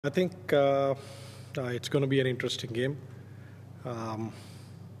I think it's going to be an interesting game. Um,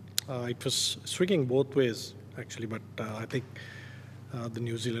 it was swinging both ways actually, but I think the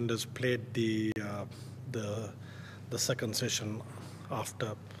New Zealanders played the the second session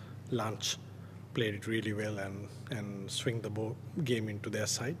after lunch, played it really well and swing the game into their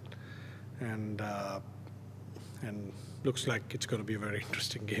side, and uh, and looks like it's going to be a very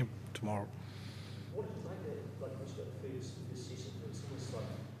interesting game tomorrow. What did you make of it? Like, what's got the first session? It was almost like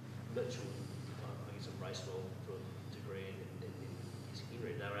Mitchell, I guess, embraced well to a degree, and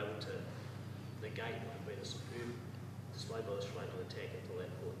Henry, they were able to negate what had been a superb display by the Sri Lankan attack until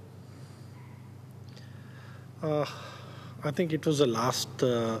that point. I think it was the last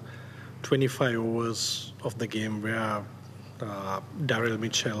 25 overs of the game where Daryl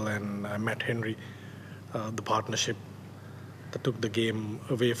Mitchell and Matt Henry, the partnership that took the game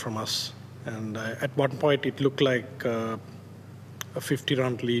away from us. And at one point, it looked like a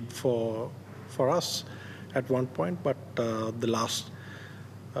 50-run lead for us at one point, but the last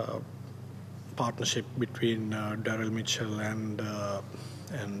partnership between Daryl Mitchell and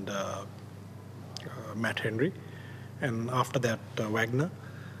Matt Henry, and after that Wagner,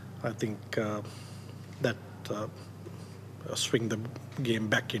 I think that swing the game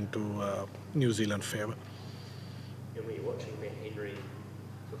back into New Zealand favour. And when you're watching Matt Henry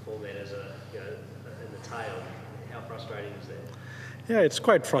perform that as in the tail, how frustrating is that? Yeah, it's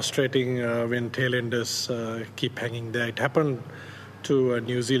quite frustrating when tailenders keep hanging there. It happened to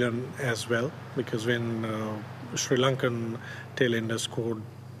New Zealand as well, because when Sri Lankan tailenders scored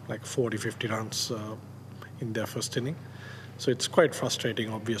like 40, 50 runs in their first inning. So it's quite frustrating,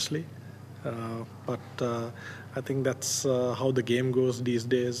 obviously. But I think that's how the game goes these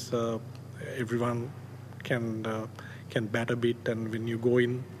days. Everyone can bat a bit, and when you go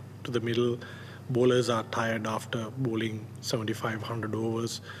in to the middle, bowlers are tired after bowling 75-100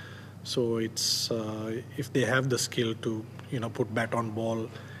 overs. So it's if they have the skill to put bat on ball,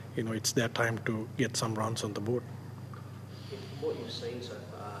 it's their time to get some runs on the board. From what you've seen so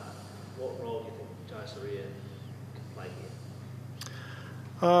far, what role do you think Jayasuriya can play here?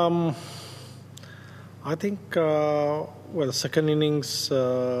 I think second innings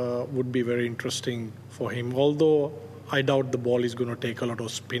would be very interesting for him. Although I doubt the ball is going to take a lot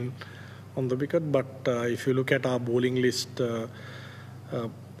of spin on the wicket. But if you look at our bowling list,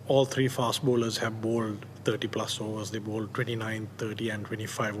 all three fast bowlers have bowled 30 plus overs. They bowled 29, 30, and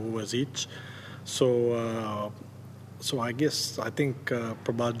 25 overs each. So I think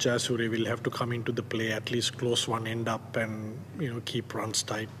Prabhat Jayasuriya will have to come into the play, at least close one end up, and keep runs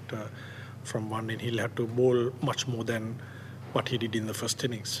tight from one end. He'll have to bowl much more than what he did in the first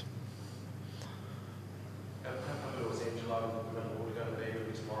innings.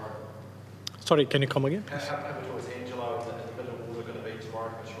 Sorry, can you come again?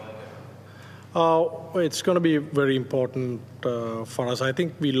 It's going to be very important for us. I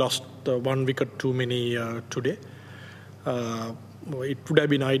think we lost 1 wicket too many today. It would have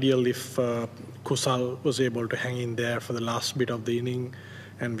been ideal if Kusal was able to hang in there for the last bit of the inning,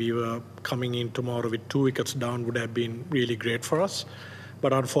 and we were coming in tomorrow with 2 wickets down. Would have been really great for us.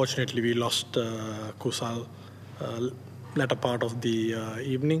 But unfortunately, we lost Kusal latter part of the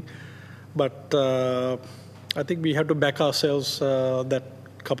evening. But I think we have to back ourselves that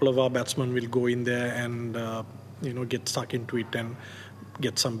a couple of our batsmen will go in there and get stuck into it and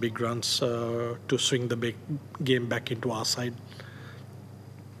get some big runs to swing the big game back into our side.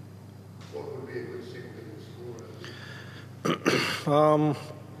 What would be a good signal score?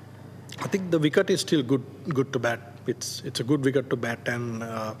 I think the wicket is still good to bat. It's a good wicket to bat, and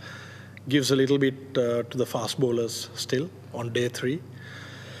gives a little bit to the fast bowlers still on day 3.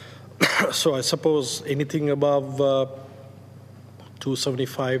 So I suppose anything above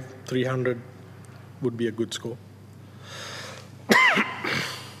 275, 300 would be a good score.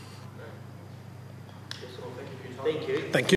 Thank you. Thank you.